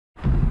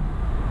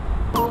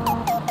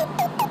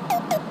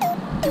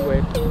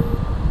wave.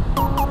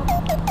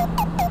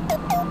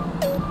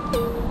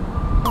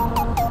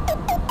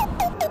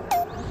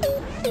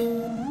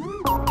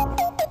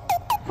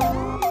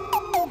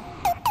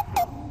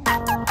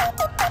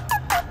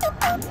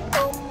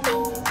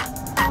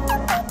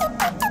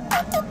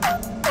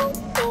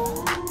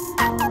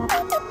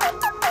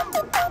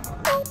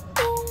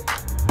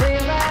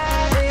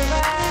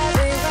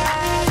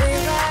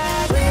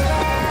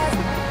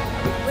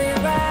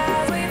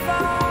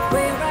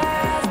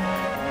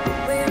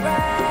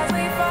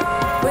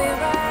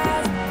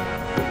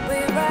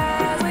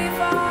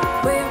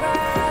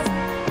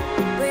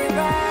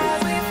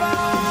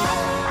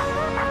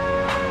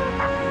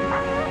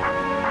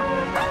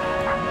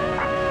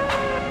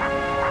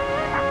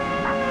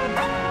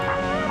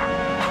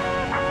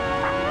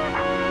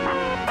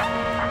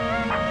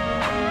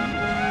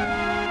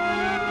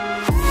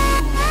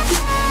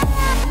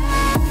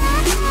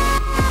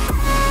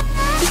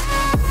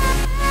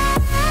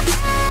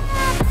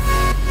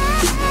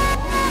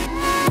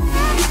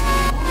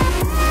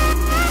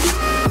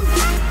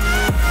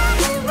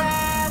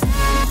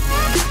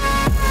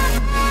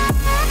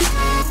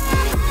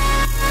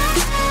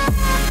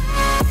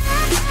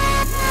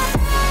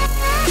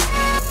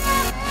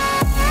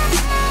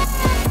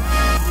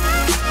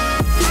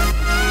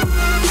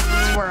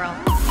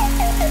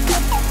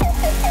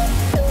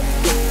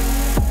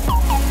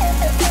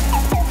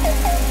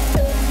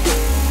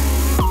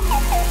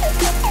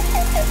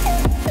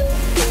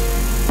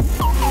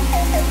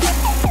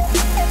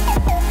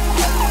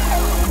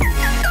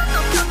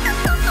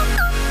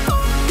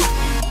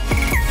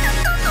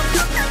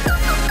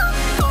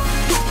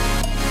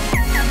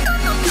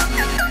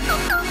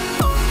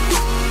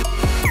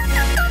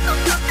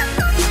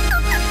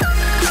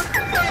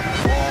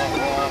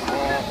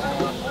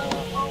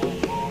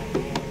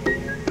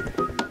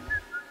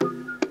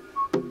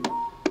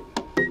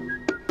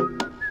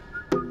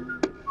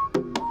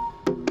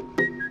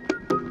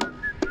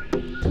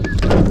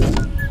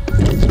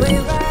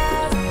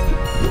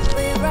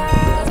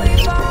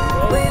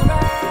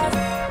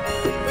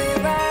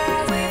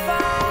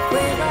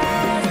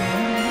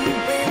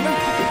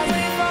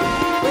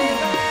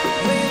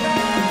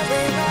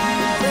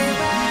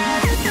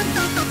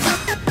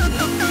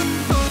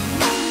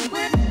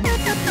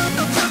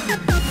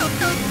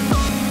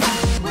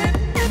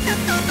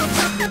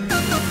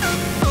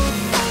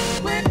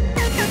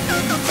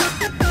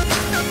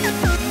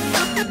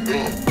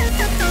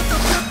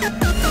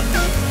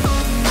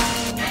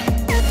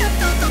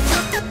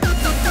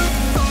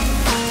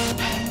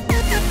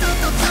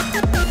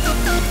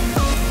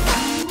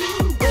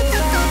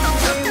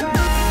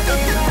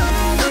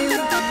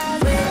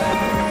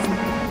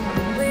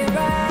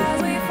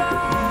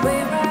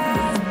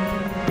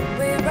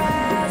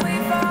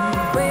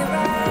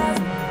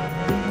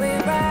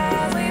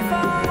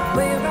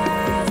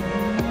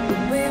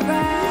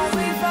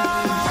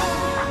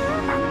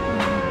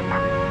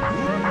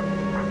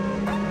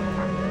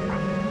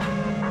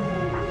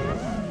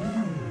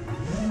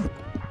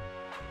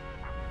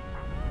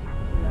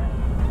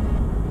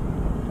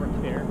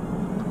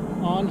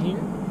 On here?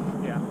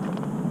 Yeah.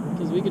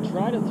 Because we could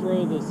try to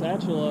throw the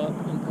satchel up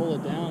and pull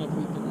it down if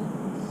we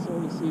can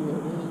sort of see where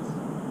it is.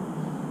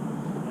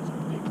 That's a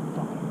big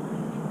fucking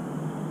bridge.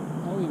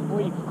 How do we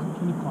Wait,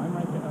 can you climb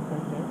right there, up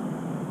right there?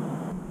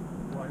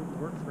 Well, I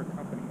work for a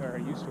company, or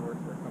I used to work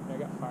for a company. I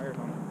got fired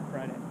on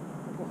Friday.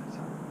 What?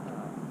 The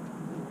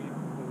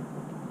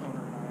owner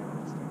and I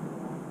had this thing go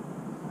on.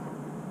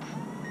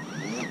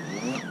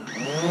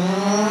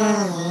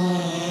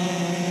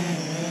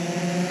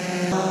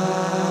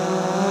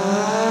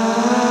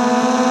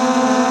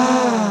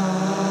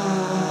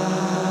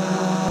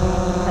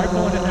 Try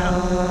pulling it down.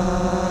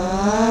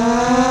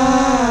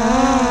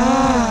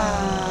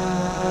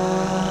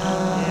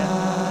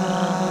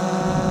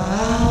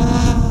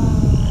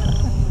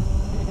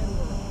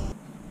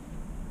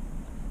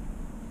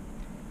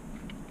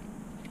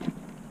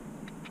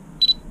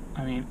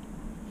 I mean,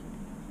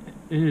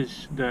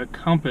 the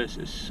compass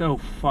is so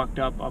fucked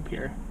up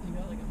here. You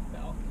got like a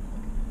falcon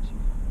looking at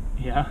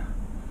you. Yeah,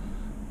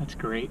 that's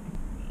great.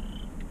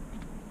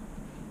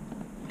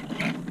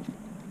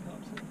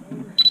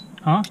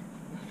 Huh? I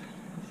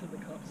said the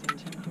cops in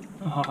town.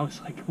 Oh, I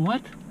was like,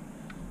 what?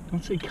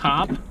 Don't say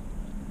cop.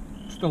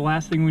 It's the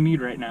last thing we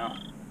need right now.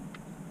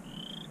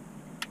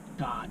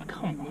 God,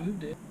 come on.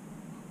 Moved it.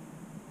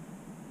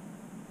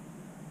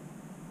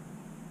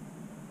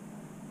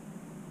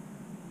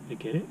 Did it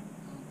get it?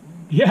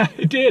 Yeah,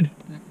 it did.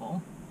 Did it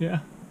fall? Yeah.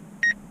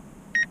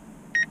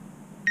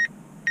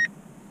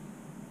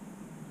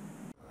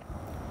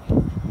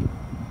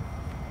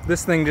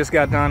 This thing just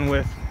got done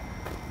with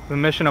the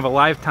mission of a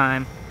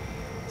lifetime.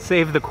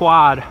 Save the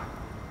quad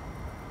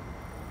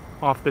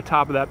off the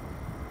top of that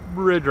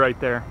bridge right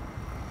there.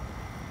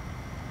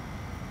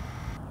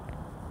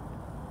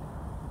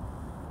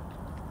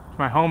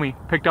 My homie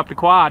picked up the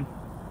quad.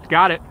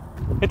 Got it.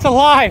 It's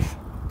alive.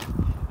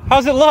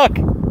 How's it look?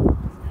 We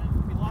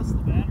lost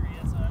the battery,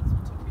 so that's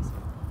what took me so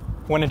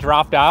long. When it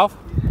dropped off?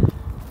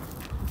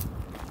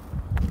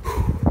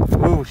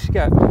 Ooh.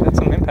 Oh, that's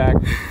some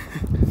impact.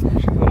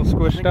 She's a little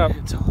squished up.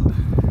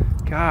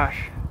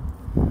 Gosh.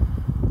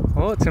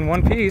 Well, it's in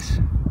one piece.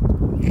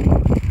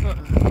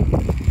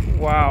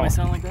 Wow. Do I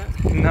sound like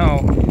that? No.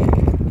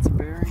 It's a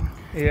bearing.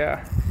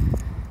 Yeah.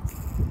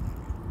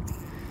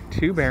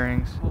 2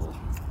 bearings. Oh,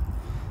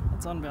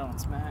 that's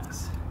unbalanced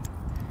mass.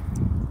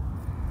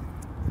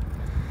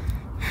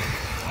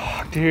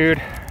 Oh,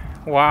 dude.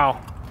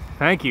 Wow.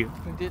 Thank you.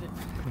 We did it.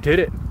 Did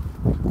it.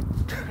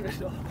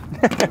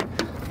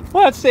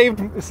 Well, it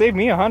saved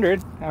me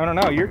 100. I don't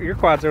know. Your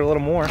quads are a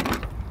little more.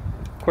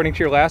 According to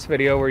your last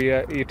video where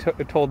you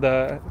told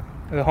the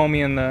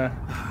homie in the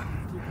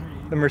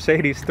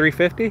Mercedes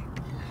 350.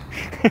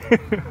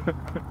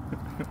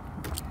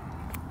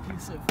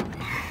 He's so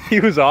funny.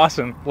 He was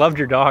awesome. Loved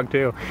your dog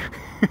too.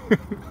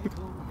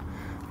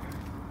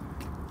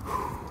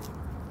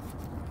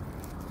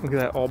 Look at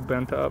that, all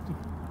bent up.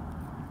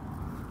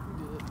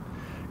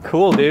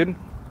 Cool, dude.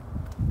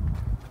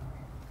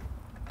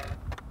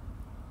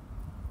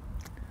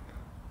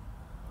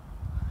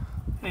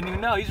 Didn't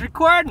even know he's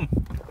recording.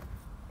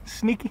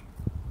 Sneaky.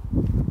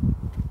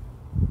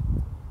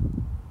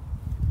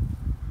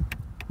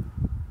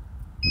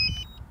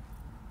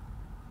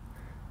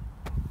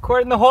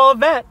 Recording the whole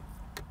event.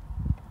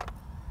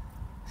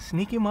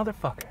 Sneaky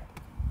motherfucker.